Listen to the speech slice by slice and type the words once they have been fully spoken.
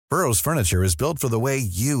Burrow's furniture is built for the way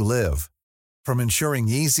you live. From ensuring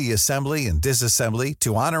easy assembly and disassembly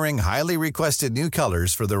to honoring highly requested new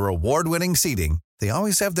colors for their award-winning seating, they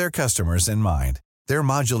always have their customers in mind. Their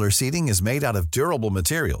modular seating is made out of durable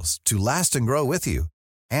materials to last and grow with you.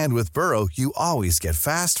 And with Burrow, you always get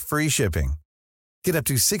fast, free shipping. Get up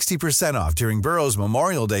to 60% off during Burrow's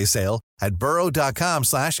Memorial Day sale at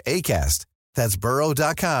burrow.com/ACAST. That's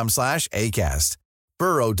burrow.com/ACAST.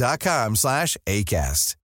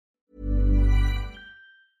 burrow.com/ACAST.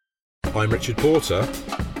 I'm Richard Porter.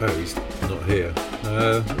 Oh, he's not here.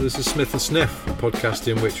 This is Smith and Sniff, a podcast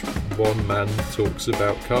in which one man talks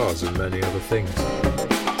about cars and many other things.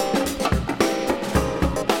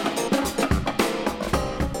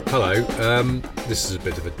 Hello. This is a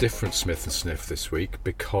bit of a different Smith and Sniff this week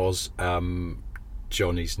because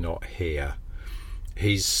Johnny's not here.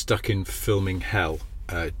 He's stuck in filming hell,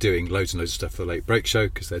 doing loads and loads of stuff for the Late Break Show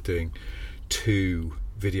because they're doing 2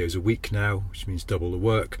 videos a week now, which means double the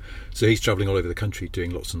work. So he's travelling all over the country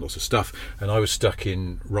doing lots and lots of stuff, and I was stuck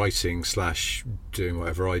in writing / doing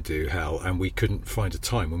whatever I do hell, and we couldn't find a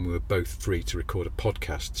time when we were both free to record a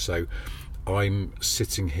podcast. So I'm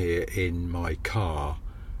sitting here in my car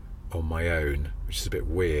on my own, which is a bit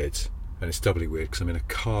weird, and it's doubly weird because I'm in a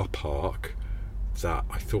car park that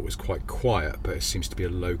I thought was quite quiet, but it seems to be a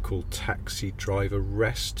local taxi driver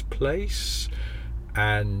rest place,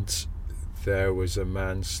 and there was a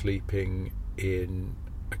man sleeping in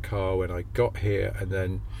a car when I got here, and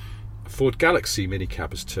then a Ford Galaxy minicab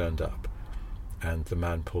has turned up, and the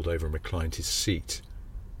man pulled over and reclined his seat.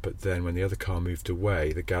 But then when the other car moved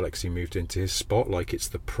away, the Galaxy moved into his spot like it's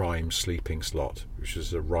the prime sleeping slot, which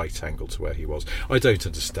is a right angle to where he was. I don't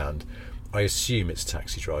understand. I assume it's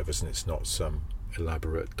taxi drivers and it's not some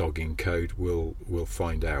elaborate dogging code. We'll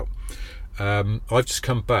find out. I've just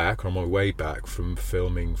come back, on my way back, from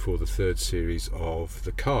filming for the 3rd series of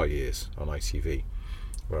The Car Years on ITV,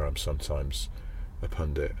 where I'm sometimes a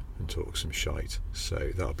pundit and talk some shite.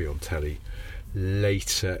 So that'll be on telly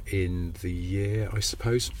later in the year, I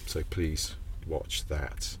suppose. So please watch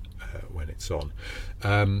that when it's on.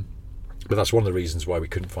 But that's one of the reasons why we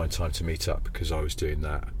couldn't find time to meet up, because I was doing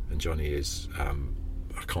that, and Johnny is...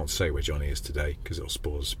 I can't say where Johnny is today because it'll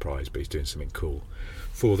spoil the surprise, but he's doing something cool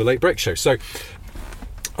for the Late Break Show. So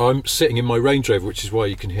I'm sitting in my Range Rover, which is why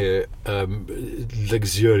you can hear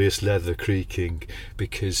luxurious leather creaking,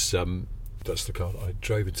 because that's the car that I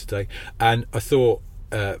drove in today. And I thought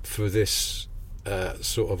for this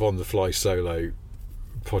sort of on-the-fly solo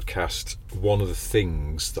podcast, one of the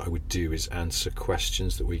things that I would do is answer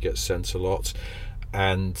questions that we get sent a lot.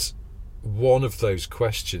 And one of those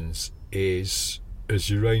questions is, has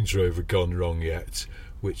your Range Rover gone wrong yet?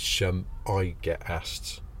 Which I get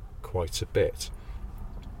asked quite a bit,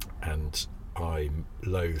 and I'm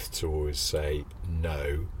loath to always say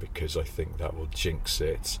no because I think that will jinx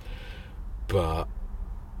it, but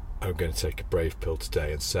I'm going to take a brave pill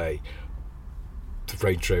today and say the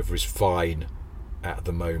Range Rover is fine at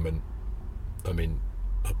the moment. I mean,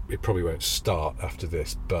 it probably won't start after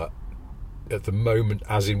this, but at the moment,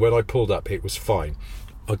 as in when I pulled up, it was fine.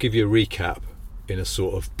 I'll give you a recap in a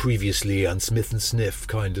sort of previously on Smith and Sniff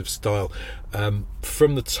kind of style.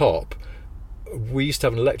 From the top, we used to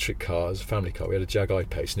have an electric car as a family car. We had a Jag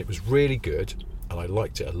I-Pace, and it was really good, and I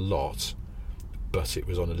liked it a lot, but it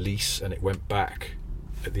was on a lease, and it went back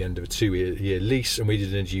at the end of a 2-year lease, and we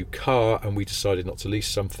did a new car, and we decided not to lease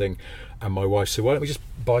something, and my wife said, why don't we just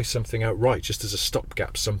buy something outright, just as a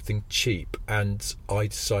stopgap, something cheap? And I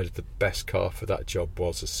decided the best car for that job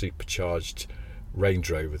was a supercharged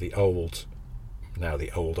Range Rover, the old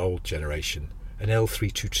generation, an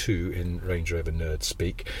L322 in Range Rover nerd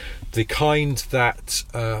speak, the kind that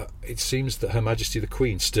it seems that Her Majesty the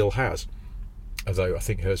Queen still has, although I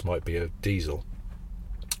think hers might be a diesel,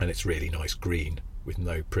 and it's really nice green with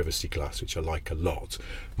no privacy glass, which I like a lot.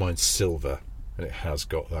 Mine's silver, and it has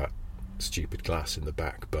got that stupid glass in the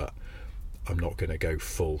back, but I'm not going to go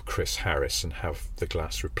full Chris Harris and have the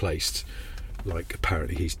glass replaced like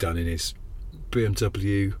apparently he's done in his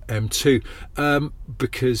BMW M2,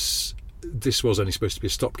 because this was only supposed to be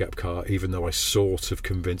a stopgap car, even though I sort of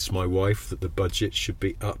convinced my wife that the budget should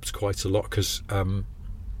be upped quite a lot, because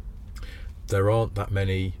there aren't that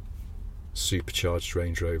many supercharged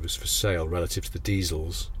Range Rovers for sale relative to the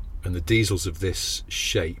diesels, and the diesels of this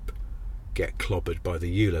shape get clobbered by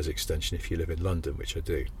the ULEZ extension if you live in London, which I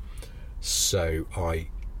do. So I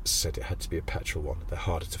said it had to be a petrol one. They're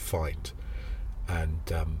harder to find, and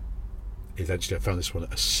eventually I found this one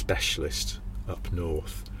at a specialist up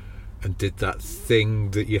north, and did that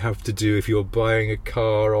thing that you have to do if you're buying a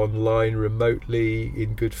car online remotely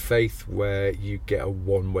in good faith, where you get a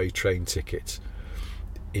one-way train ticket.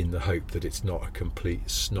 in the hope that it's not a complete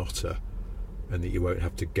snotter and that you won't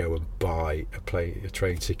have to go and buy a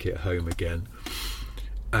train ticket home again,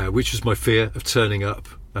 which was my fear of turning up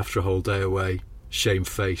after a whole day away,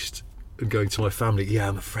 shamefaced, and going to my family. Yeah,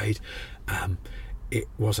 I'm afraid it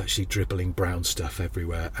was actually dribbling brown stuff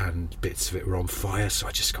everywhere and bits of it were on fire, so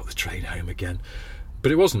I just got the train home again.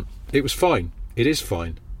 But it wasn't. It was fine. It is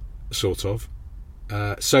fine, sort of.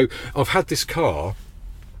 So I've had this car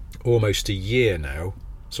almost a year now,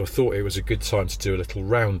 so I thought it was a good time to do a little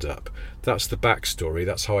roundup. That's the backstory.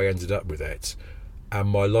 That's how I ended up with it. And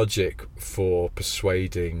my logic for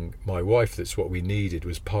persuading my wife that's what we needed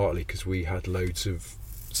was partly because we had loads of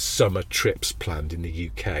summer trips planned in the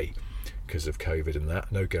UK because of COVID and that,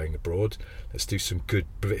 no going abroad. Let's do some good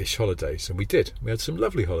British holidays. And we did. We had some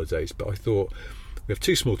lovely holidays, but I thought we have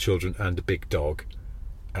 2 small children and a big dog,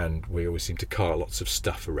 and we always seem to cart lots of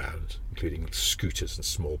stuff around, including scooters and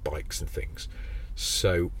small bikes and things.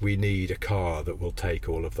 So we need a car that will take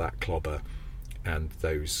all of that clobber and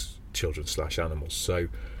those children/animals. So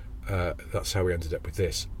that's how we ended up with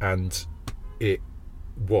this. And it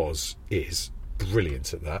is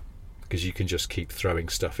brilliant at that, because you can just keep throwing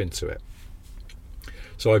stuff into it.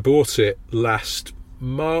 So I bought it last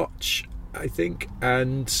March, I think,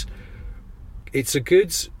 and it's a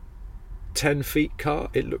good 10 feet car.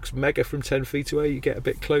 It looks mega from 10 feet away. You get a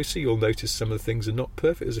bit closer, you'll notice some of the things are not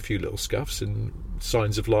perfect. There's a few little scuffs and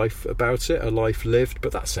signs of life about it, a life lived,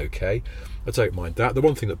 but that's okay. I don't mind that. The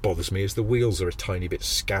one thing that bothers me is the wheels are a tiny bit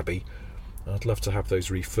scabby. I'd love to have those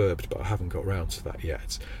refurbed, but I haven't got round to that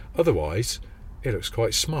yet. Otherwise, it looks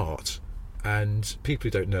quite smart, and people who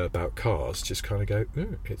don't know about cars just kind of go,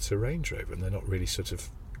 ooh, it's a Range Rover, and they're not really sort of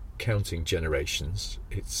counting generations.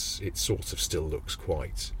 It sort of still looks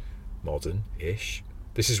quite modern-ish.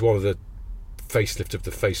 This is one of the facelift of the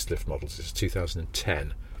facelift models. It's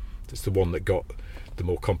 2010. It's the one that got the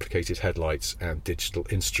more complicated headlights and digital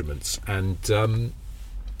instruments, and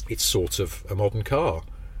it's sort of a modern car.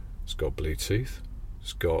 It's got Bluetooth,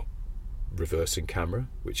 it's got reversing camera,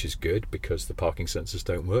 which is good because the parking sensors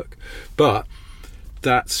don't work, but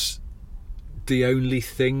that's the only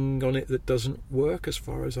thing on it that doesn't work as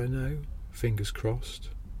far as I know. Fingers crossed.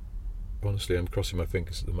 Honestly, I'm crossing my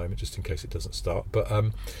fingers at the moment just in case it doesn't start. But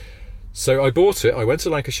so I bought it, I went to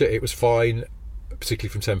Lancashire, it was fine,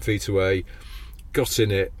 particularly from 10 feet away. Got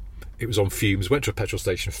in it, it was on fumes, went to a petrol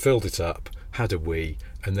station, filled it up, had a wee,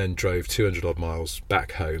 and then drove 200 odd miles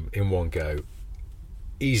back home in one go.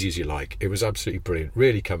 Easy as you like. It was absolutely brilliant,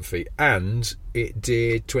 really comfy, and it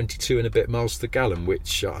did 22 and a bit miles to the gallon,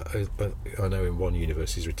 which I know in one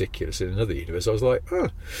universe is ridiculous. In another universe I was like, oh,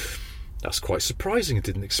 that's quite surprising. I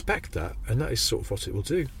didn't expect that. And that is sort of what it will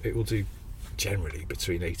do. It will do generally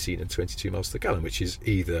between 18 and 22 miles to the gallon, which is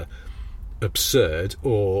either absurd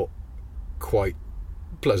or quite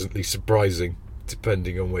pleasantly surprising,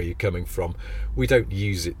 depending on where you're coming from. We don't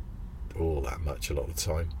use it all that much a lot of the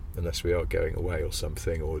time, unless we are going away or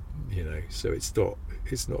something, or so it's not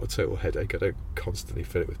a total headache. I don't constantly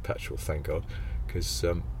fill it with petrol, thank God, because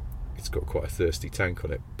it's got quite a thirsty tank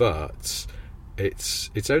on it. But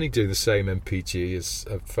it's only doing the same MPG as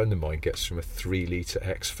a friend of mine gets from a 3 litre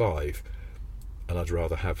X5, and I'd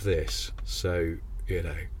rather have this. So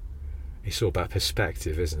it's all about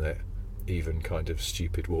perspective, isn't it? Even kind of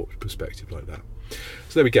stupid warped perspective like that.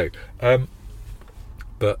 So there we go.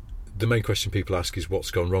 But the main question people ask is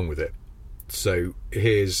what's gone wrong with it. So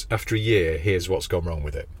after a year, here's what's gone wrong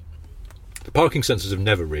with it. The parking sensors have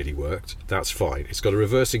never really worked. That's fine. It's got a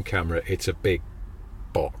reversing camera. It's a big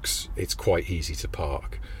box. It's quite easy to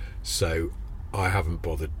park. So I haven't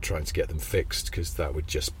bothered trying to get them fixed, because that would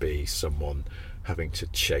just be someone having to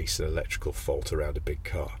chase an electrical fault around a big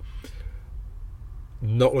car.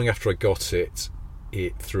 Not long after I got it,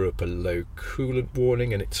 it threw up a low coolant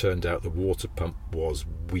warning, and it turned out the water pump was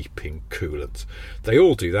weeping coolant. They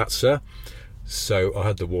all do that, sir. So I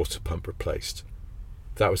had the water pump replaced.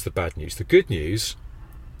 That was the bad news. The good news,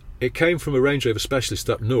 it came from a Range Rover specialist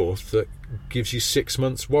up north that gives you 6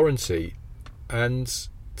 months warranty, and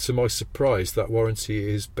to my surprise that warranty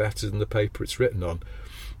is better than the paper it's written on,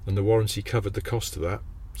 and the warranty covered the cost of that,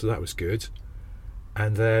 so that was good.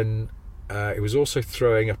 And then it was also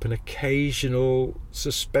throwing up an occasional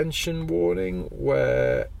suspension warning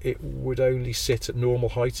where it would only sit at normal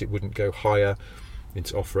height. It wouldn't go higher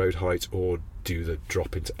into off-road height or do the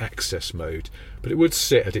drop into access mode, but it would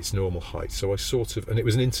sit at its normal height. So and it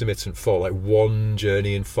was an intermittent fault, like one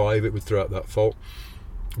journey in 5 it would throw up that fault,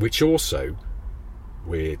 which also,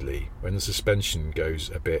 weirdly, when the suspension goes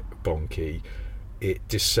a bit bonky, it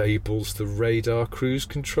disables the radar cruise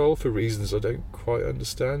control for reasons I don't quite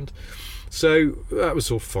understand. So that was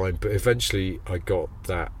all fine, but eventually I got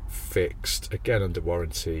that fixed, again under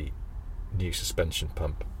warranty, new suspension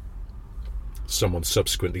pump. Someone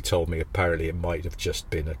subsequently told me apparently it might have just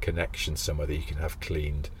been a connection somewhere that you can have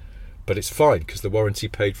cleaned. But it's fine because the warranty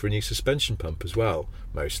paid for a new suspension pump as well,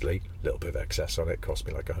 mostly. A little bit of excess on it, cost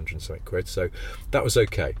me like 100 and something quid. So that was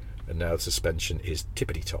okay. And now the suspension is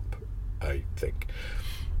tippity-top, I think.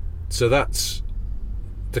 So that's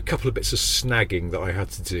the couple of bits of snagging that I had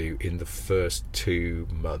to do in the first 2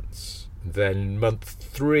 months. Then month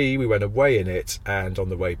 3 we went away in it, and on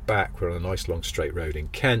the way back we're on a nice long straight road in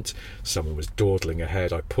Kent. Someone was dawdling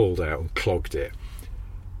ahead. I pulled out and clogged it.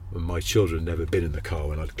 My children had never been in the car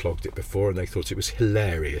when I'd clogged it before, and they thought it was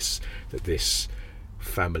hilarious that this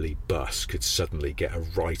family bus could suddenly get a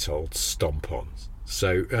right old stomp on.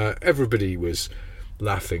 So everybody was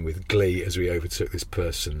laughing with glee as we overtook this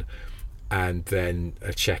person, and then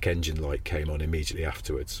a check engine light came on immediately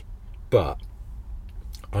afterwards. But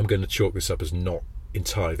I'm going to chalk this up as not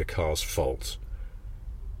entirely the car's fault.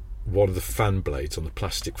 One of the fan blades on the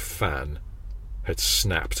plastic fan had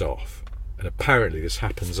snapped off, and apparently this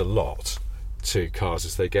happens a lot to cars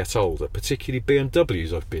as they get older, particularly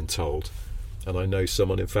BMWs, I've been told. And I know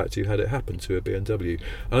someone, in fact, who had it happen to a BMW.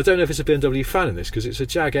 And I don't know if it's a BMW fan in this, because it's a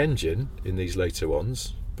Jag engine in these later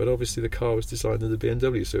ones, but obviously the car was designed in the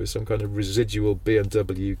BMW, so it's some kind of residual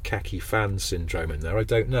BMW khaki fan syndrome in there. I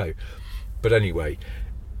don't know. But anyway,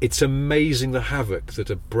 it's amazing the havoc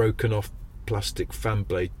that a broken off plastic fan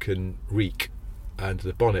blade can wreak under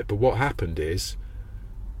the bonnet. But what happened is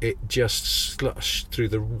it just slushed through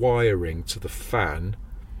the wiring to the fan,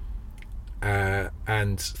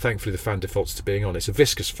 and thankfully the fan defaults to being on. It's a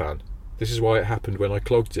viscous fan. This is why it happened when I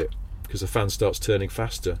clogged it, because the fan starts turning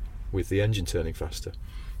faster with the engine turning faster,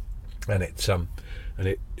 and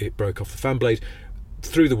it broke off the fan blade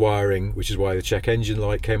through the wiring, which is why the check engine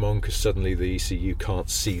light came on, because suddenly the ECU can't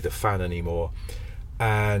see the fan anymore,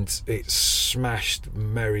 and it smashed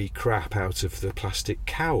merry crap out of the plastic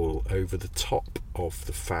cowl over the top of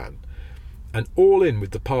the fan. And all in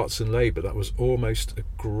with the parts and labour, that was almost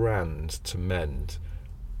 £1,000 to mend.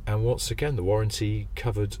 And once again, the warranty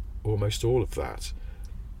covered almost all of that.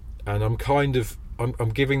 And I'm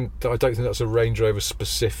giving, I don't think that's a Range Rover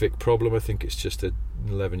specific problem. I think it's just an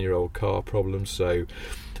 11-year-old car problem. So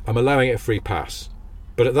I'm allowing it a free pass.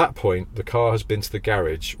 But at that point, the car has been to the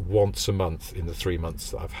garage once a month in the 3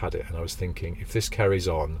 months that I've had it. And I was thinking, if this carries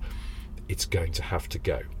on, it's going to have to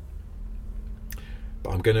go.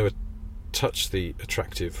 But I'm going to touch the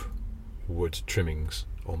attractive wood trimmings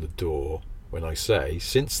on the door when I say,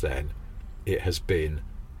 since then, it has been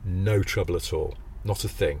no trouble at all. Not a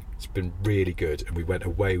thing. It's been really good. And we went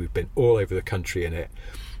away. We've been all over the country in it,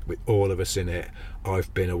 with all of us in it.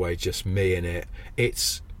 I've been away, just me in it.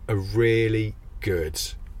 It's a really good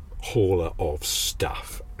hauler of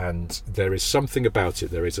stuff, and there is something about it,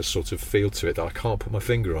 there is a sort of feel to it that I can't put my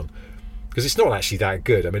finger on, because it's not actually that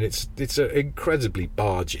good. I mean, it's incredibly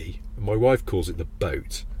bargy. My wife calls it the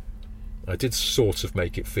boat. I did sort of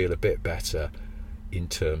make it feel a bit better in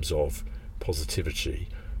terms of positivity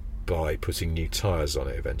by putting new tyres on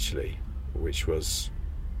it eventually, which was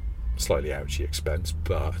slightly ouchy expense,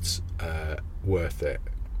 but worth it,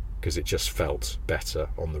 because it just felt better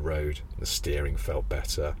on the road. The steering felt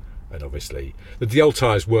better, and obviously the old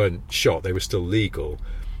tyres weren't shot, they were still legal,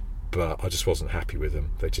 but I just wasn't happy with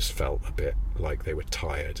them. They just felt a bit like they were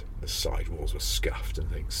tired. The sidewalls were scuffed and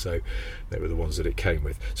things, so they were the ones that it came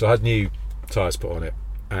with. So I had new tyres put on it,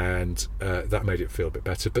 and that made it feel a bit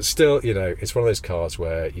better. But still, you know, it's one of those cars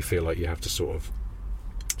where you feel like you have to sort of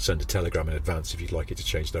send a telegram in advance if you'd like it to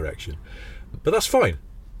change direction. But that's fine.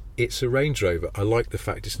 It's a Range Rover. I like the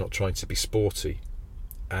fact it's not trying to be sporty,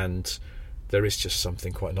 and there is just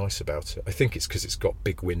something quite nice about it. I think it's because it's got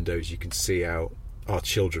big windows, you can see out. Our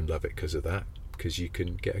children love it because of that, because you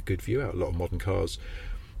can get a good view out. A lot of modern cars,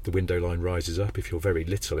 the window line rises up. If you're very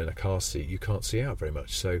little in a car seat, you can't see out very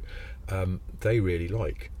much. So they really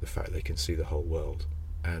like the fact they can see the whole world.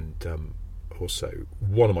 And also,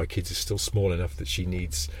 one of my kids is still small enough that she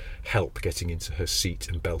needs help getting into her seat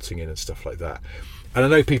and belting in and stuff like that. And I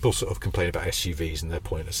know people sort of complain about SUVs and they're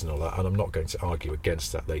pointless and all that, and I'm not going to argue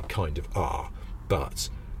against that. They kind of are, but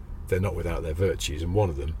they're not without their virtues. And one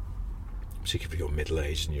of them, particularly if you're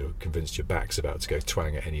middle-aged and you're convinced your back's about to go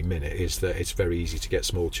twang at any minute, is that it's very easy to get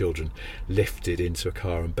small children lifted into a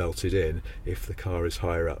car and belted in if the car is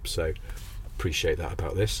higher up. So appreciate that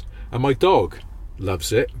about this. And my dog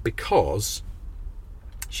loves it because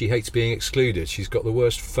she hates being excluded. She's got the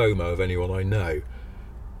worst FOMO of anyone I know.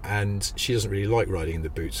 and she doesn't really like riding in the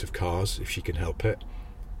boots of cars if she can help it.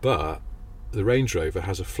 But the Range Rover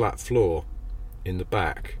has a flat floor in the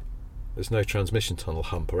back. There's no transmission tunnel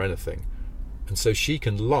hump or anything, and so she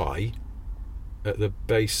can lie at the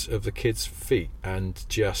base of the kids' feet and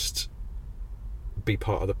just be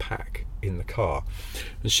part of the pack in the car.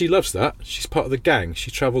 And she loves that. She's part of the gang.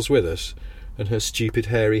 She travels with us, and her stupid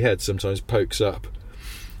hairy head sometimes pokes up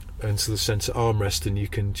into the centre armrest, and you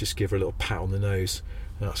can just give her a little pat on the nose,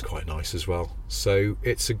 and that's quite nice as well. So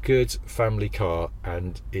it's a good family car,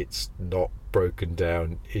 and it's not broken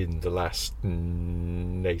down in the last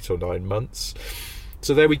 8 or 9 months.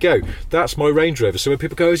 So there we go. That's my Range Rover. So when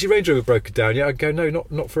people go, "Is your Range Rover broken down?" Yeah, I go, "No,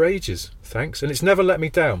 not for ages, thanks." And it's never let me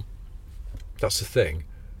down. That's the thing.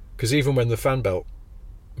 Because even when the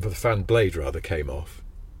fan blade came off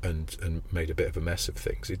and made a bit of a mess of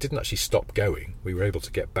things, it didn't actually stop going. We were able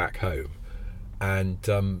to get back home, and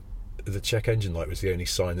the check engine light was the only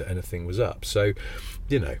sign that anything was up. So,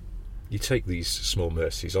 you take these small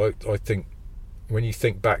mercies. I think when you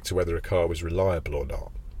think back to whether a car was reliable or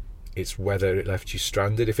not, it's whether it left you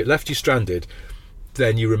stranded. If it left you stranded,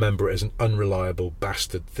 then you remember it as an unreliable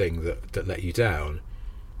bastard thing that let you down.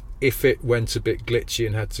 If it went a bit glitchy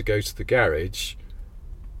and had to go to the garage,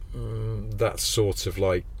 that's sort of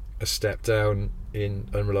like a step down in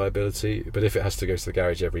unreliability. But if it has to go to the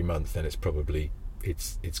garage every month, then it's probably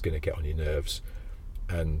it's going to get on your nerves.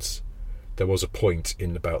 And there was a point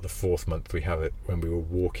in about the 4th month we have it when we were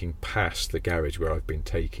walking past the garage where I've been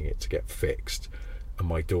taking it to get fixed, and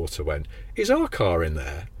my daughter went, "Is our car in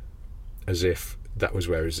there?" As if that was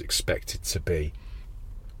where it was expected to be.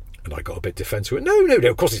 And I got a bit defensive. No,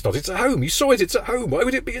 of course it's not. It's at home. You saw it. It's at home. Why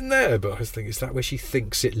would it be in there? But I was thinking, is that where she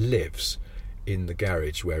thinks it lives? In the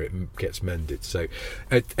garage where it gets mended. So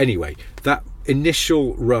anyway, that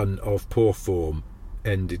initial run of poor form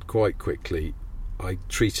ended quite quickly. I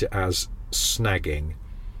treat it as snagging,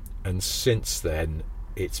 and since then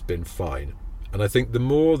it's been fine. And I think the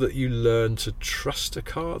more that you learn to trust a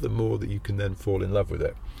car, the more that you can then fall in love with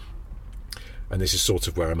it. And this is sort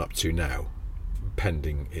of where I'm up to now,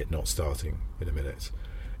 pending it not starting in a minute.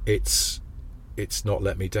 It's not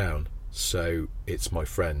let me down, so it's my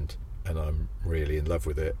friend, and I'm really in love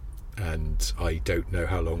with it. And I don't know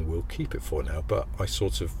how long we'll keep it for now, but I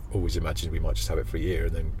sort of always imagined we might just have it for a year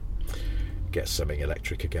and then get something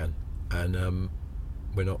electric again. And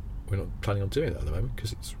we're not planning on doing that at the moment,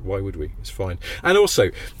 because why would we? It's fine. And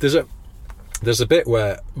also there's a bit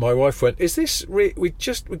where my wife went, "Is this we're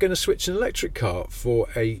going to switch an electric car for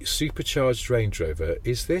a supercharged Range Rover?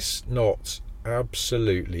 Is this not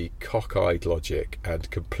absolutely cockeyed logic and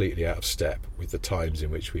completely out of step with the times in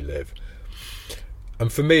which we live?"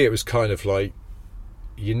 And for me, it was kind of like,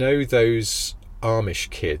 those Amish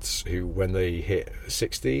kids who, when they hit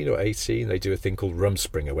 16 or 18, they do a thing called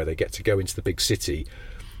Rumspringa, where they get to go into the big city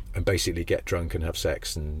and basically get drunk and have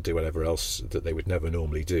sex and do whatever else that they would never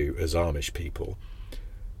normally do as Amish people,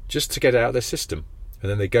 just to get out of their system. And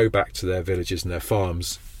then they go back to their villages and their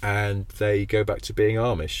farms, and they go back to being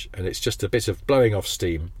Amish. And it's just a bit of blowing off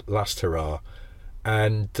steam, last hurrah.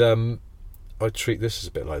 And I treat this as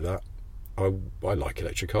a bit like that. I like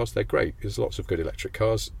electric cars. They're great. There's lots of good electric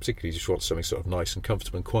cars, particularly if you just want something sort of nice and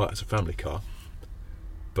comfortable and quiet as a family car.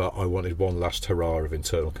 But I wanted one last hurrah of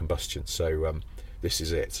internal combustion, so this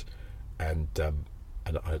is it. And I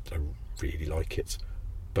really like it.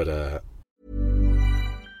 But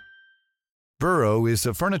Burrow is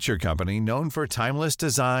a furniture company known for timeless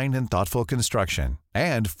design and thoughtful construction,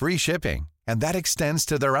 and free shipping, and that extends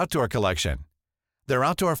to their outdoor collection. Their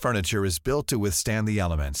outdoor furniture is built to withstand the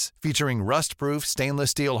elements, featuring rust-proof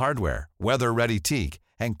stainless steel hardware, weather-ready teak,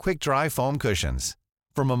 and quick-dry foam cushions.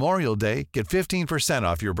 For Memorial Day, get 15%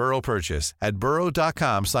 off your Burrow purchase at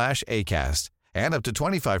burrow.com/acast, and up to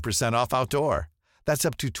 25% off outdoor. That's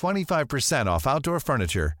up to 25% off outdoor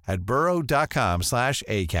furniture at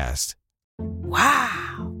burrow.com/acast.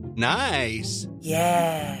 Wow. Nice.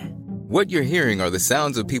 Yeah. What you're hearing are the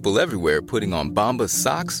sounds of people everywhere putting on Bombas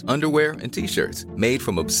socks, underwear, and T-shirts made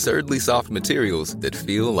from absurdly soft materials that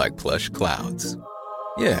feel like plush clouds.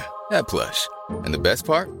 Yeah, that plush. And the best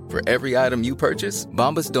part? For every item you purchase,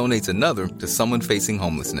 Bombas donates another to someone facing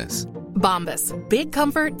homelessness. Bombas. Big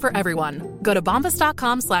comfort for everyone. Go to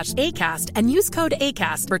bombas.com/ACAST and use code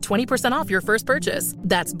ACAST for 20% off your first purchase.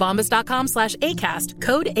 That's bombas.com/ACAST.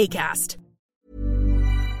 Code ACAST.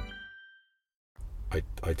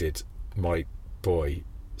 I did. My boy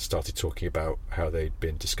started talking about how they'd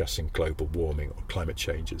been discussing global warming or climate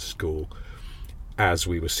change at school as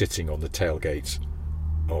we were sitting on the tailgate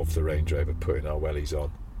of the Range Rover putting our wellies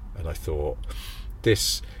on. And I thought,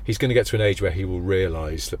 he's going to get to an age where he will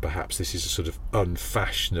realise that perhaps this is a sort of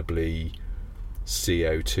unfashionably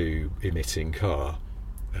CO2 emitting car,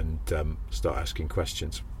 and start asking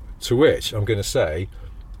questions. To which I'm going to say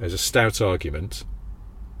there's a stout argument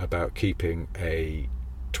about keeping a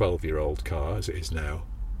 12-year-old car, as it is now,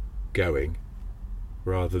 going,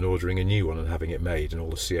 rather than ordering a new one and having it made and all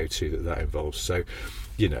the CO2 that involves. So,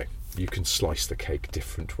 you know, you can slice the cake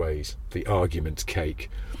different ways, the argument cake,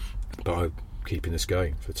 but I'm keeping this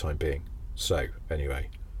going for the time being. So, anyway,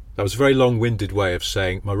 that was a very long-winded way of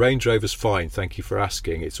saying my Range Rover's fine, thank you for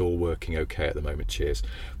asking, it's all working okay at the moment, cheers.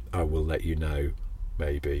 I will let you know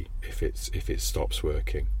maybe if it stops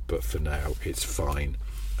working, but for now it's fine.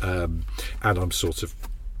 And I'm sort of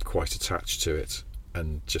quite attached to it,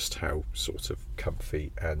 and just how sort of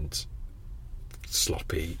comfy and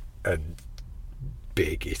sloppy and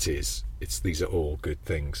big it is. These are all good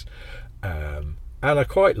things. And I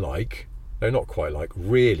quite like, no, not quite like,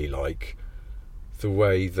 really like the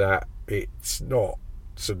way that it's not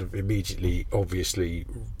sort of immediately obviously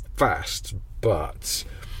fast, but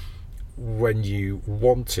when you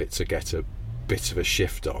want it to get a bit of a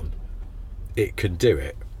shift on, it can do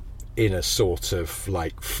it in a sort of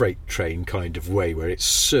like freight train kind of way, where it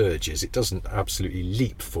surges. It doesn't absolutely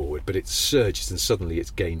leap forward, but it surges, and suddenly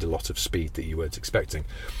it's gained a lot of speed that you weren't expecting.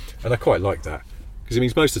 And I quite like that, because it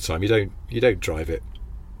means most of the time you don't drive it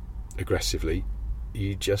aggressively,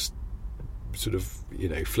 you just sort of, you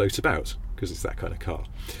know, float about, because it's that kind of car.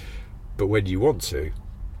 But when you want to,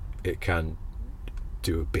 it can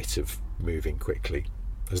do a bit of moving quickly,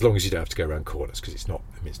 as long as you don't have to go around corners, because it's not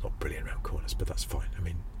brilliant around corners, but that's fine. I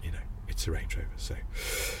mean, you know, it's a Range Rover. So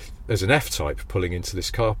there's an F-Type pulling into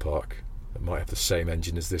this car park that might have the same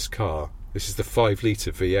engine as this car. This is the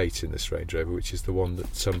 5-litre V8 in this Range Rover, which is the one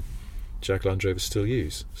that some Jag Land Rovers still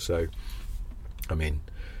use. So, I mean,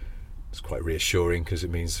 it's quite reassuring, because it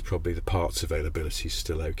means probably the parts availability is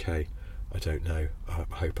still okay. I don't know. I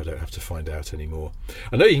hope I don't have to find out anymore.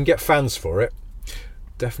 I know you can get fans for it.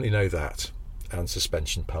 Definitely know that. And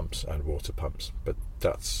suspension pumps and water pumps. But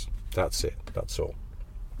that's it. That's all.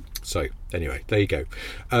 So, anyway, there you go.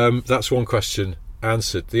 That's one question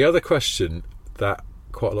answered. The other question that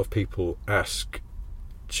quite a lot of people ask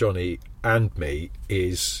Johnny and me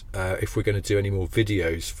is if we're going to do any more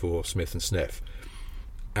videos for Smith and Sniff.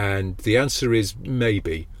 And the answer is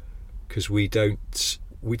maybe, because we don't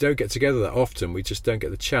get together that often. We just don't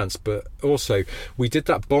get the chance. But also, we did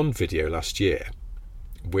that Bond video last year,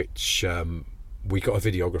 which we got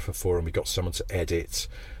a videographer for, and we got someone to edit.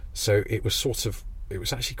 So it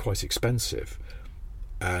was actually quite expensive,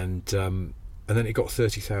 and then it got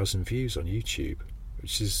 30,000 views on YouTube,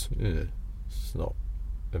 which is it's not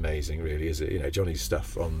amazing, really, is it? You know, Johnny's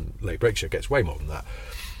stuff on Late Break Show gets way more than that,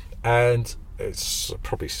 and it's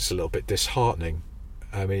probably just a little bit disheartening.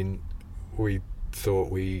 I mean, we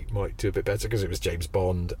thought we might do a bit better because it was James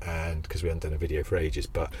Bond, and because we hadn't done a video for ages,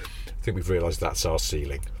 but I think we've realised that's our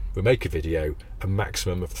ceiling. We make a video, a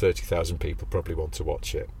maximum of 30,000 people probably want to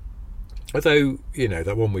watch it. Although, you know,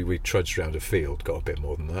 that one we trudged around a field got a bit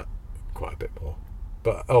more than that, quite a bit more.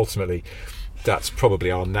 But ultimately, that's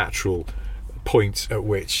probably our natural point at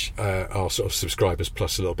which our sort of subscribers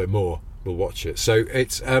plus a little bit more will watch it. So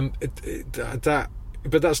it's that,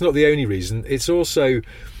 but that's not the only reason. It's also,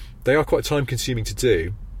 they are quite time consuming to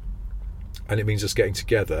do, and it means us getting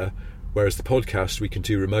together. Whereas the podcast we can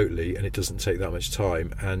do remotely, and it doesn't take that much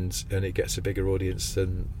time, and it gets a bigger audience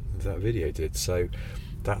than that video did. So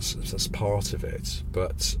that's part of it.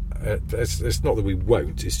 But it's not that we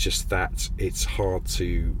won't. It's just that it's hard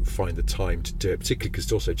to find the time to do it, particularly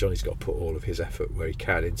because also Johnny's got to put all of his effort where he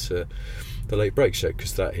can into the Late Break Show,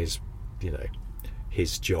 because that is, you know,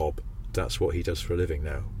 his job. That's what he does for a living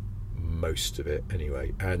now, most of it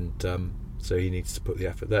anyway. And so he needs to put the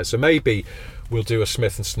effort there. So maybe we'll do a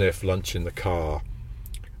Smith and Sniff lunch in the car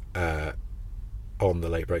on the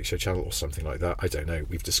Late Break Show channel or something like that. I don't know.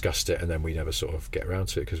 We've discussed it, and then we never sort of get around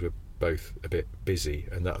to it because we're both a bit busy,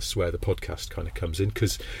 and that's where the podcast kind of comes in,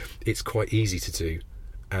 because it's quite easy to do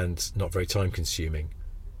and not very time consuming,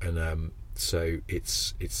 and so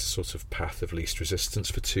it's a sort of path of least resistance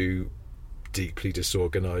for two deeply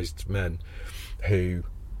disorganised men who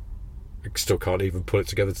still can't even pull it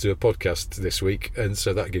together to do a podcast this week. And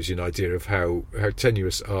so that gives you an idea of how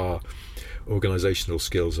tenuous our organisational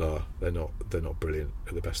skills are. They're not brilliant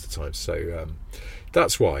at the best of times. So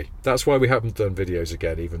that's why we haven't done videos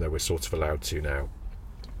again, even though we're sort of allowed to now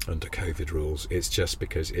under COVID rules. It's just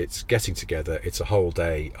because it's getting together, it's a whole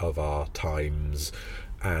day of our times,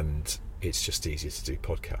 and it's just easier to do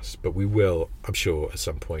podcasts. But we will, I'm sure, at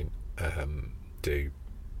some point do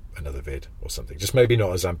another vid or something. Just maybe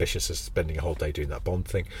not as ambitious as spending a whole day doing that Bond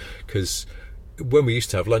thing, because when we used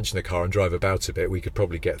to have lunch in the car and drive about a bit, we could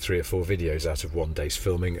probably get 3 or 4 videos out of one day's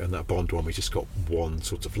filming, and that Bond one we just got one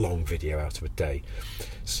sort of long video out of a day.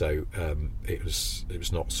 So it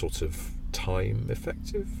was not sort of time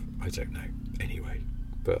effective. I don't know. Anyway,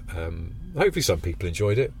 but hopefully some people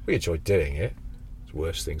enjoyed it. We enjoyed doing it. It's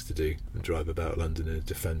worse things to do than drive about London in a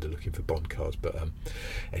Defender looking for Bond cars. But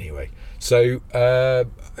anyway, so I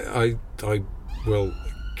will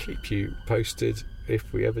keep you posted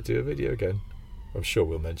if we ever do a video again. I'm sure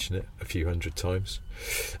we'll mention it a few hundred times.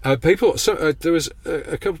 There was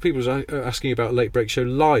a couple of people asking about Late Break Show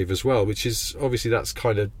Live as well, which is obviously that's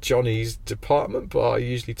kind of Johnny's department, but I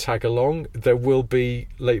usually tag along. There will be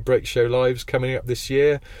Late Break Show Lives coming up this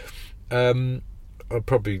year. I'm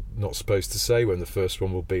probably not supposed to say when the first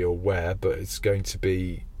one will be or where, but it's going to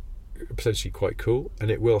be potentially quite cool,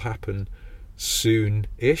 and it will happen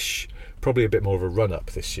soon-ish. Probably a bit more of a run-up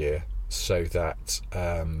this year, so that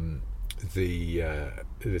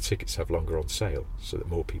the tickets have longer on sale, so that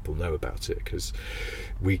more people know about it, because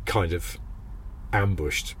we kind of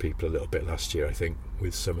ambushed people a little bit last year, I think,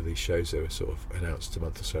 with some of these shows. They were sort of announced a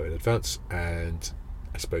month or so in advance, and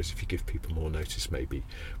I suppose if you give people more notice, maybe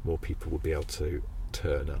more people will be able to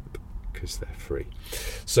turn up because they're free.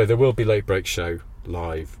 So there will be Late Break Show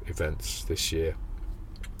Live events this year.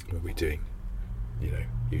 We'll be doing,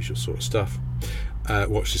 usual sort of stuff.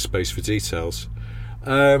 Watch this space for details.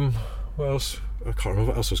 What else? I can't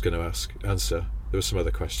remember what else I was going to answer. There were some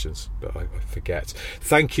other questions, but I forget.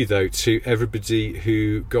 Thank you, though, to everybody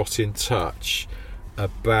who got in touch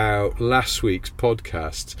about last week's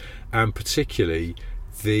podcast, and particularly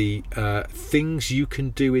the things you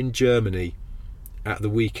can do in Germany at the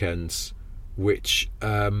weekends, which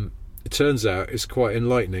it turns out is quite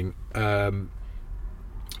enlightening.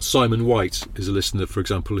 Simon White is a listener, for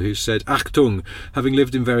example, who said, Achtung, having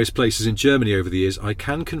lived in various places in Germany over the years, I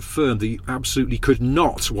can confirm that you absolutely could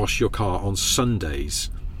not wash your car on Sundays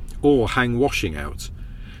or hang washing out.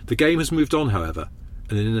 The game has moved on, however,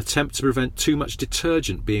 and in an attempt to prevent too much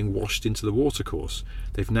detergent being washed into the watercourse,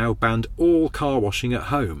 they've now banned all car washing at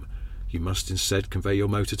home. You must instead convey your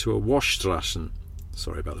motor to a Waschstraßen.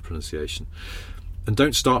 Sorry about the pronunciation. And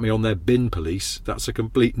don't start me on their bin police. That's a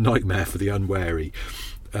complete nightmare for the unwary.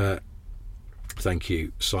 Thank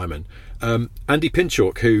you, Simon. Andy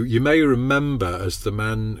Pinchuk, who you may remember as the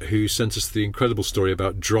man who sent us the incredible story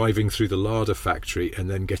about driving through the Lada factory and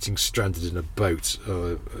then getting stranded in a boat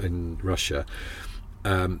in Russia.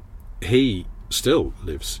 He still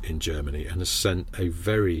lives in Germany and has sent a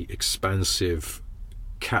very expansive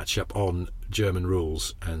catch-up on German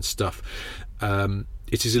rules and stuff.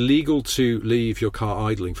 It is illegal to leave your car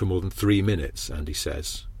idling for more than 3 minutes, Andy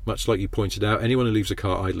says. Much like you pointed out, anyone who leaves a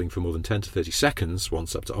car idling for more than 10 to 30 seconds,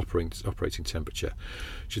 once up to operating temperature,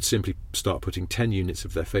 should simply start putting 10 units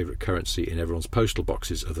of their favourite currency in everyone's postal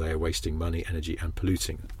boxes, or they are wasting money, energy and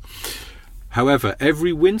polluting. However,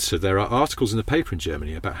 every winter there are articles in the paper in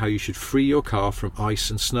Germany about how you should free your car from ice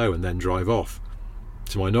and snow and then drive off.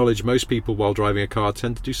 To my knowledge, most people while driving a car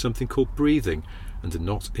tend to do something called breathing, and a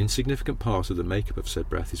not insignificant part of the makeup of said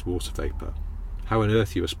breath is water vapour. How on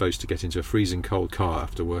earth you are supposed to get into a freezing cold car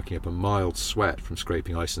after working up a mild sweat from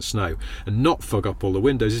scraping ice and snow and not fog up all the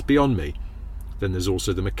windows is beyond me. Then there's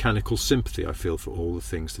also the mechanical sympathy I feel for all the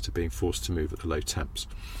things that are being forced to move at the low temps.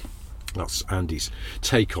 That's Andy's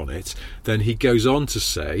take on it. Then he goes on to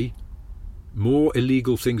say, more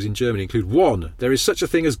illegal things in Germany include 1. There is such a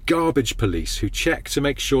thing as garbage police who check to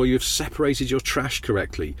make sure you have separated your trash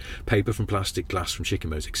correctly, paper from plastic, glass from chicken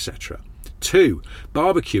bones, etc. 2.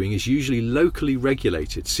 Barbecuing is usually locally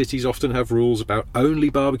regulated. Cities often have rules about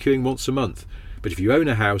only barbecuing once a month, but if you own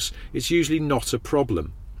a house, it's usually not a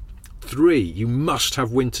problem. 3. You must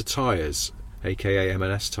have winter tyres, aka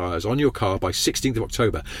M&S tyres, on your car by 16th of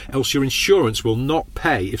October, else your insurance will not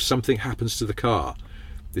pay if something happens to the car.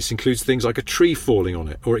 This includes things like a tree falling on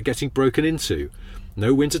it or it getting broken into.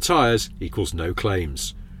 No winter tyres equals no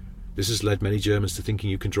claims. This has led many Germans to thinking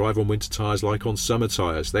you can drive on winter tyres like on summer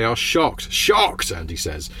tyres. They are shocked, Andy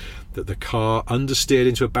says, that the car understeered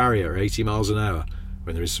into a barrier at 80 miles an hour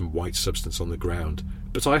when there is some white substance on the ground.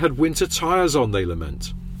 But I had winter tyres on, they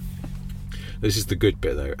lament. This is the good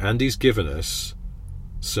bit, though. Andy's given us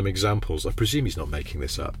some examples. I presume he's not making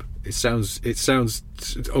this up. It sounds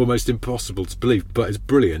almost impossible to believe, but it's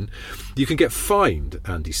brilliant. You can get fined,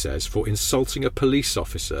 Andy says, for insulting a police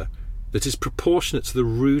officer that is proportionate to the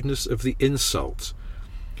rudeness of the insult.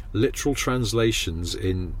 Literal translations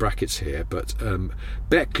in brackets here, but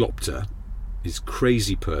Bekloppter is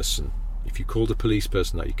crazy person. If you called a police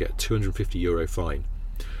person that, you get a €250 fine.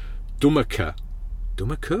 Dummeke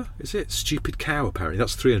Dumme Kuh, is it? Stupid cow, apparently.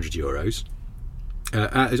 That's €300.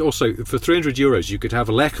 Also, for €300, you could have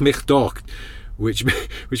Lech mich doch, which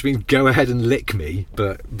means go ahead and lick me,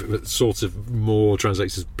 but sort of more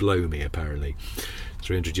translates as blow me, apparently.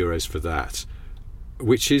 €300 for that.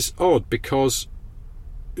 Which is odd, because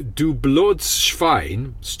Du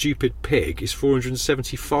Blödschwein, stupid pig, is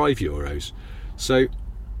 €475. So,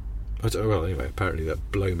 I don't, well, anyway, apparently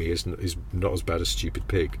that blow me is not as bad as stupid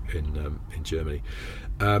pig in Germany.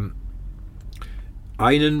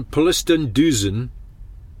 Einen Polisten Düsen.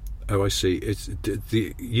 Oh, I see. It's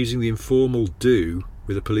using the informal "du"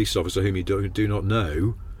 with a police officer whom you do not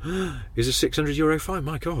know is a €600 fine.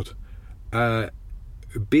 My God.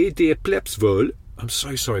 Be dir Plebswohl. I'm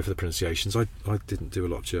so sorry for the pronunciations. I didn't do a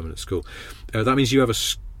lot of German at school. That means you have a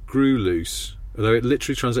screw loose. Although it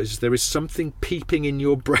literally translates as there is something peeping in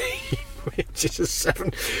your brain, which is a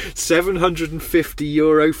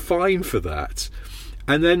 €750 fine for that.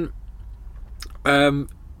 And then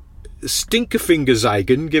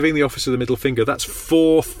Stinkefingerzeigen, giving the officer the middle finger, that's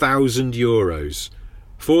 €4,000.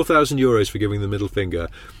 €4,000 for giving the middle finger.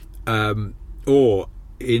 Or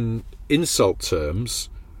in insult terms,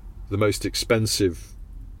 the most expensive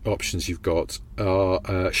options you've got are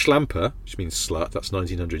Schlamper, which means slut, that's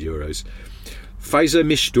 €1,900. Pfizer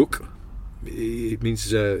Mischduck, it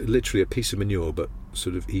means literally a piece of manure, but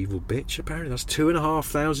sort of evil bitch, apparently. That's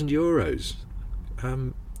 €2,500.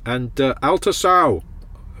 And Alter Sau,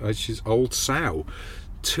 which is old sow,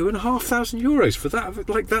 €2,500 for that.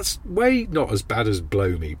 Like, that's way not as bad as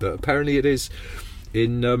blow me, but apparently it is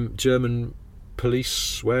in German police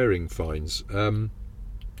swearing fines.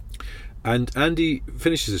 And Andy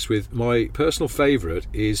finishes this with, my personal favourite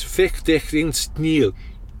is Fick dich ins Knie.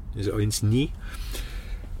 Is it ins knee?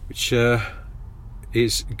 Which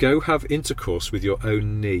is go have intercourse with your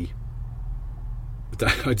own knee.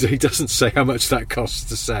 He doesn't say how much that costs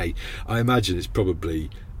to say. I imagine it's probably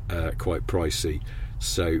quite pricey.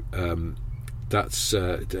 So that's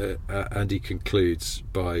Andy concludes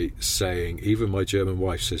by saying, even my German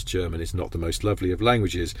wife says German is not the most lovely of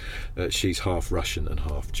languages. She's half Russian and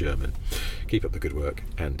half German. Keep up the good work,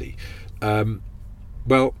 Andy.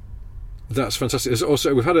 Well, that's fantastic. There's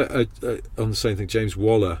also, we've had on the same thing, James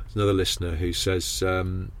Waller, another listener, who says I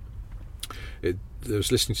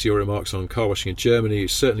was listening to your remarks on car washing in Germany.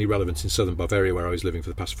 It's certainly relevant in southern Bavaria, where I was living for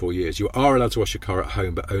the past 4 years. You are allowed to wash your car at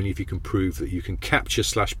home, but only if you can prove that you can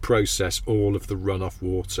capture/process all of the runoff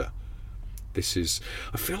water. This is,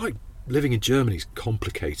 I feel like living in Germany is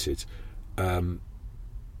complicated,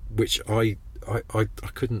 which I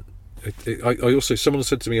couldn't. I also, someone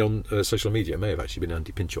said to me on social media, it may have actually been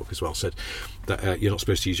Andy Pinchuk as well, said that you're not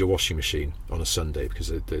supposed to use your washing machine on a Sunday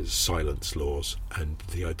because there's silence laws, and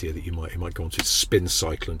the idea that you might go onto a spin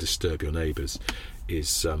cycle and disturb your neighbours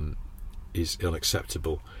is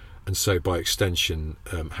unacceptable. And so by extension,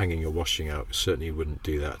 hanging your washing out, certainly wouldn't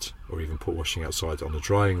do that, or even put washing outside on a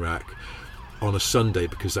drying rack on a Sunday,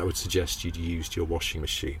 because that would suggest you'd used your washing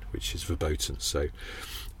machine, which is verboten. So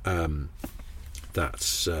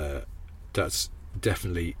that's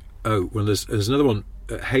definitely. Oh, well, there's another one.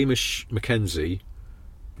 Hamish Mackenzie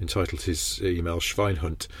entitled his email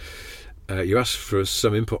Schweinhund. You asked for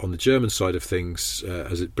some input on the German side of things.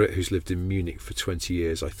 As a Brit who's lived in Munich for 20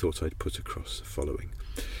 years, I thought I'd put across the following.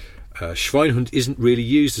 Schweinhund isn't really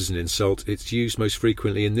used as an insult. It's used most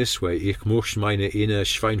frequently in this way: Ich muss meine inner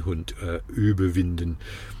Schweinhund überwinden,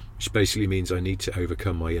 which basically means I need to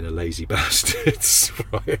overcome my inner lazy bastards.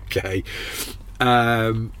 Right, okay.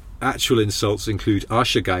 Actual insults include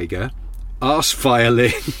Arschgeiger,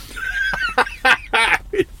 Arseviolin.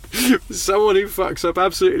 Someone who fucks up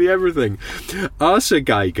absolutely everything.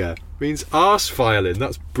 Arschgeiger means arse violin.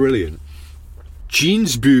 That's brilliant.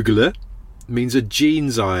 Jeansbügler means a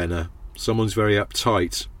jeans ironer. Someone's very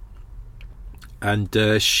uptight. And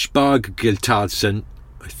Spargeltatzen,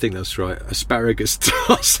 I think that's right, asparagus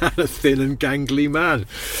toss and a thin and gangly man.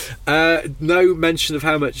 No mention of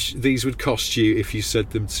how much these would cost you if you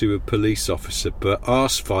said them to a police officer, but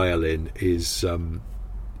arse violin is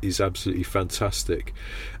absolutely fantastic.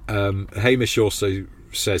 Hamish also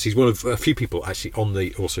says he's one of a few people actually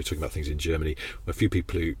also talking about things in Germany, a few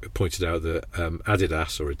people who pointed out that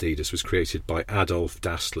Adidas, or Adidas, was created by Adolf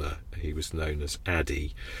Dassler. He was known as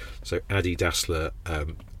Addy. So Addy Dassler,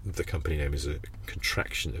 the company name is a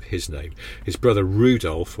contraction of his name. His brother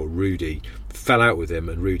Rudolf, or Rudy, fell out with him,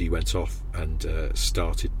 and Rudy went off and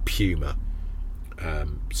started Puma.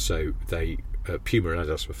 So Puma and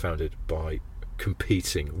Adidas were founded by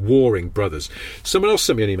warring brothers. Someone else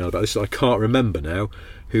sent me an email about this, I can't remember now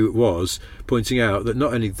who it was, pointing out that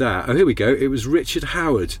not only that, here we go, it was Richard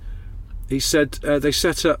Howard, He said they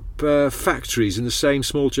set up factories in the same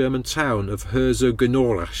small German town of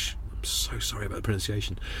Herzogenaurach. I'm so sorry about the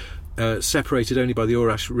pronunciation. Separated only by the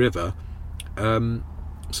Aurach River.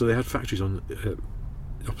 So they had factories on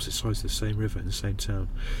opposite sides of the same river in the same town.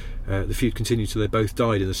 The feud continued till they both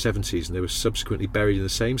died in the 70s, and they were subsequently buried in the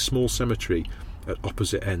same small cemetery at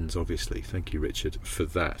opposite ends, obviously. Thank you, Richard, for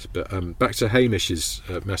that. But back to Hamish's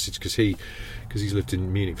message, because he's lived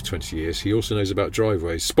in Munich for 20 years. He also knows about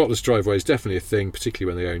driveways. Spotless driveway is definitely a thing,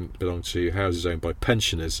 particularly when they belong to houses owned by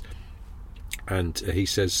pensioners. And he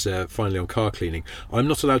says, finally, on car cleaning, I'm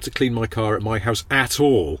not allowed to clean my car at my house at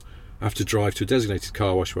all. I have to drive to a designated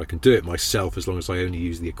car wash where I can do it myself, as long as I only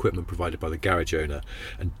use the equipment provided by the garage owner.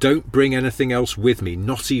 And don't bring anything else with me,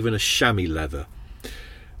 not even a chamois leather.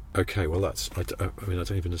 Okay, well, I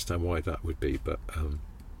don't even understand why that would be, but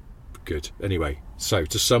good. Anyway, so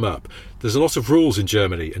to sum up, there's a lot of rules in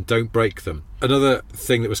Germany, and don't break them. Another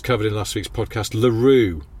thing that was covered in last week's podcast,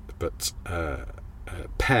 LaRue, but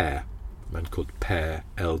Per, a man called Per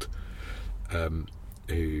Eld,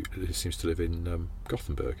 who seems to live in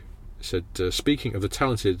Gothenburg, said, speaking of the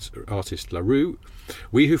talented artist LaRue,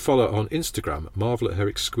 we who follow her on Instagram marvel at her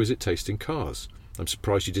exquisite taste in cars. I'm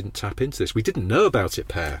surprised you didn't tap into this. We didn't know about it,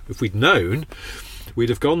 Per. If we'd known, we'd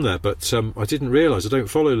have gone there, but I didn't realise. I don't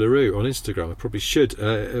follow LaRue on Instagram. I probably should.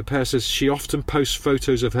 Per says she often posts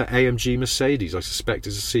photos of her AMG Mercedes. I suspect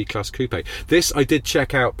it's a C-Class coupe. This I did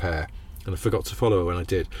check out, Per, and I forgot to follow her when I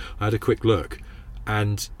did. I had a quick look.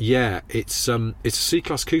 And yeah, it's a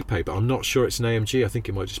C-Class coupe, but I'm not sure it's an AMG. I think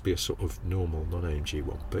it might just be a sort of normal non-AMG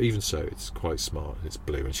one. But even so, it's quite smart, and it's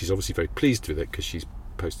blue. And she's obviously very pleased with it, because she's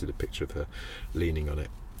posted a picture of her leaning on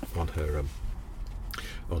it on her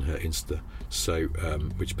Insta. So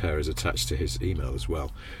which Per is attached to his email as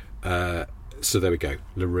well. So there we go.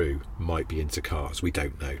 LaRue might be into cars. We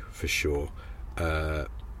don't know for sure,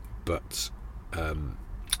 but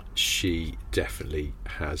she definitely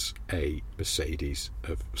has a Mercedes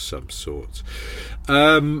of some sort.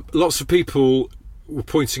 Lots of people were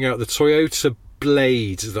pointing out the Toyota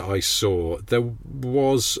Blade that I saw. There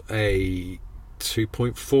was a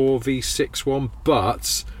 2.4 V6 one,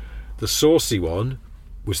 but the saucy one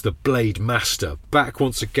was the Blade Master. Back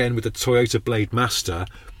once again with the Toyota Blade Master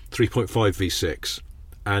 3.5 V6,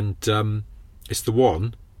 and it's the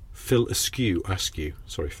one Phil Askew,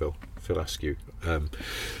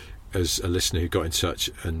 as a listener who got in touch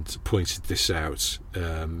and pointed this out.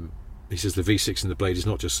 He says the V6 in the Blade is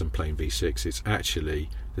not just some plain V6, it's actually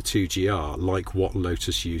the 2GR, like what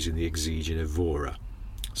Lotus use in the Exige and Evora.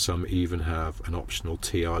 Some even have an optional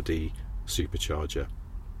TRD supercharger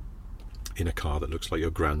in a car that looks like your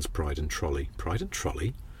Grand's Pride and Trolley. Pride and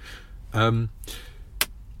Trolley?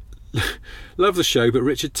 Love the show, but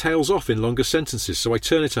Richard tails off in longer sentences, so I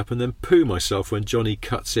turn it up and then poo myself when Johnny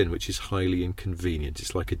cuts in, which is highly inconvenient.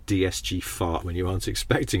 It's like a DSG fart when you aren't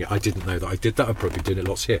expecting it. I didn't know that I did that. I'm probably doing it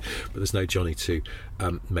lots here, but there's no Johnny to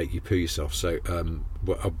make you poo yourself. So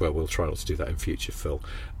we'll try not to do that in future, Phil.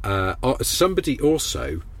 Somebody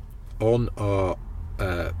also on our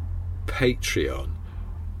Patreon,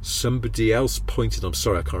 somebody else pointed, I'm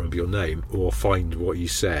sorry I can't remember your name or find what you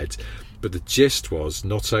said, but the gist was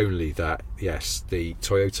not only that, yes, the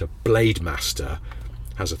Toyota Blade Master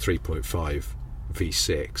has a 3.5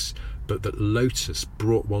 V6, but that Lotus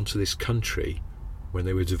brought one to this country when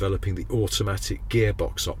they were developing the automatic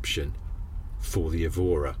gearbox option for the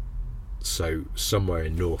Evora. So somewhere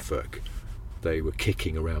in Norfolk they were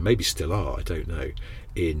kicking around, maybe still are, I don't know,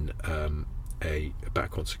 in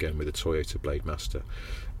back once again with a Toyota Blade Master.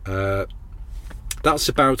 That's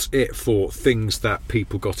about it for things that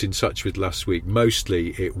people got in touch with last week. Mostly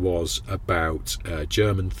it was about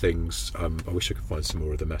German things. I wish I could find some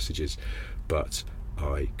more of the messages, but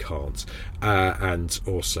I can't. And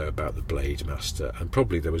also about the Blade Master. And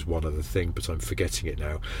probably there was one other thing, but I'm forgetting it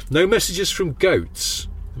now. No messages from goats.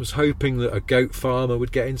 I was hoping that a goat farmer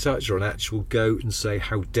would get in touch, or an actual goat, and say,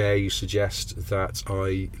 how dare you suggest that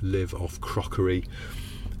I live off crockery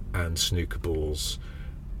and snooker balls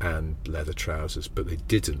and leather trousers, but they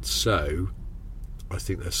didn't. So I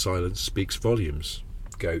think their silence speaks volumes.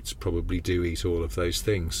 Goats probably do eat all of those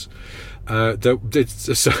things.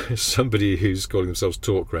 Somebody who's calling themselves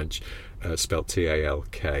Talk Wrench, spelt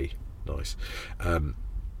Talk, nice,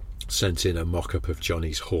 sent in a mock-up of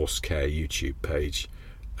Johnny's horse care YouTube page,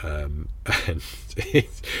 and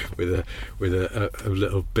with a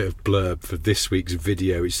little bit of blurb for this week's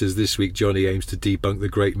video. It says, this week Johnny aims to debunk the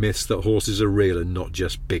great myths that horses are real and not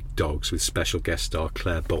just big dogs, with special guest star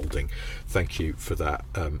Claire Balding. Thank you for that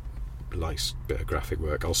nice bit of graphic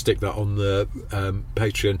work. I'll stick that on the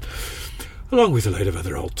Patreon along with a load of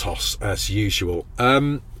other old toss as usual.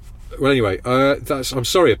 Well, anyway, I'm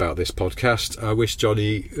sorry about this podcast. I wish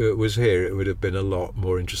Johnny was here. It would have been a lot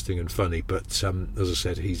more interesting and funny. But as I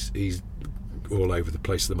said, he's all over the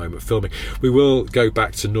place at the moment filming. We will go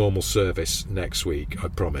back to normal service next week, I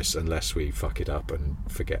promise, unless we fuck it up and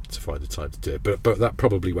forget to find the time to do it. But that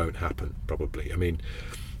probably won't happen. Probably. I mean,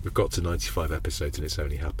 we've got to 95 episodes and it's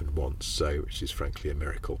only happened once, so which is frankly a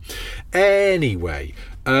miracle. Anyway,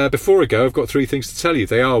 before I go, I've got 3 things to tell you.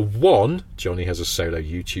 They are: 1, Johnny has a solo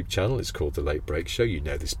YouTube channel. It's called The Late Break Show. You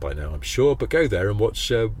know this by now, I'm sure, but go there and watch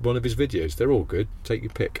one of his videos. They're all good. Take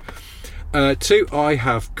your pick. 2, I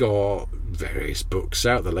have got various books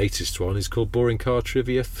out. The latest one is called Boring Car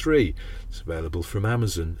Trivia 3. It's available from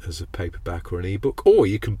Amazon as a paperback or an ebook, or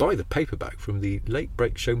you can buy the paperback from the Late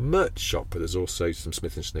Break Show merch shop, but there's also some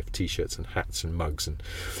Smith & Sniff t-shirts and hats and mugs and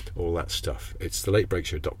all that stuff. It's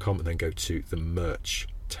thelatebreakshow.com, and then go to the merch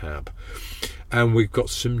tab. And we've got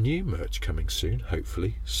some new merch coming soon,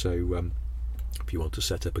 hopefully, so if you want to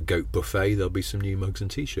set up a goat buffet, there'll be some new mugs and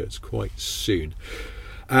t-shirts quite soon.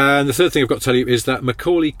 And the third thing I've got to tell you is that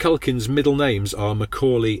Macaulay Culkin's middle names are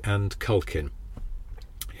Macaulay and Culkin.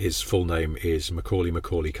 His full name is Macaulay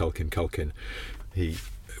Culkin. He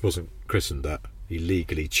wasn't christened that. He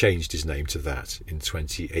legally changed his name to that in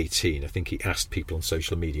 2018. I think he asked people on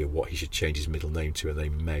social media what he should change his middle name to, and they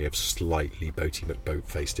may have slightly Boaty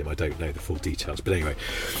McBoat-faced him. I don't know the full details. But anyway,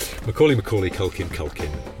 Macaulay Culkin,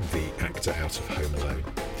 the actor out of Home Alone.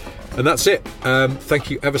 And that's it. Thank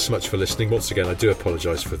you ever so much for listening. Once again, I do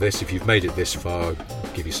apologise for this. If you've made it this far,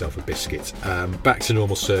 give yourself a biscuit. Back to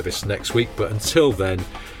normal service next week. But until then,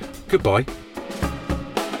 goodbye.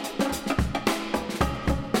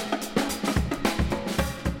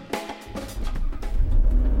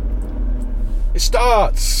 It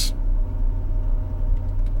starts!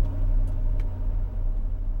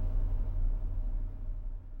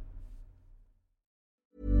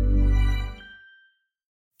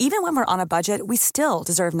 Even when we're on a budget, we still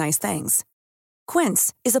deserve nice things.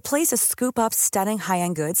 Quince is a place to scoop up stunning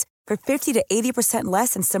high-end goods for 50 to 80%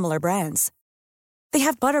 less than similar brands. They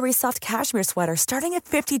have buttery soft cashmere sweaters starting at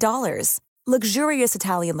 $50, luxurious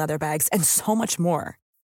Italian leather bags, and so much more.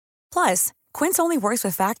 Plus, Quince only works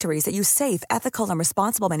with factories that use safe, ethical, and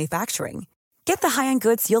responsible manufacturing. Get the high-end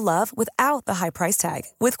goods you'll love without the high price tag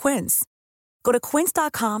with Quince. Go to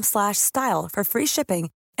quince.com/style for free shipping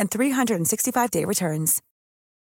and 365-day returns.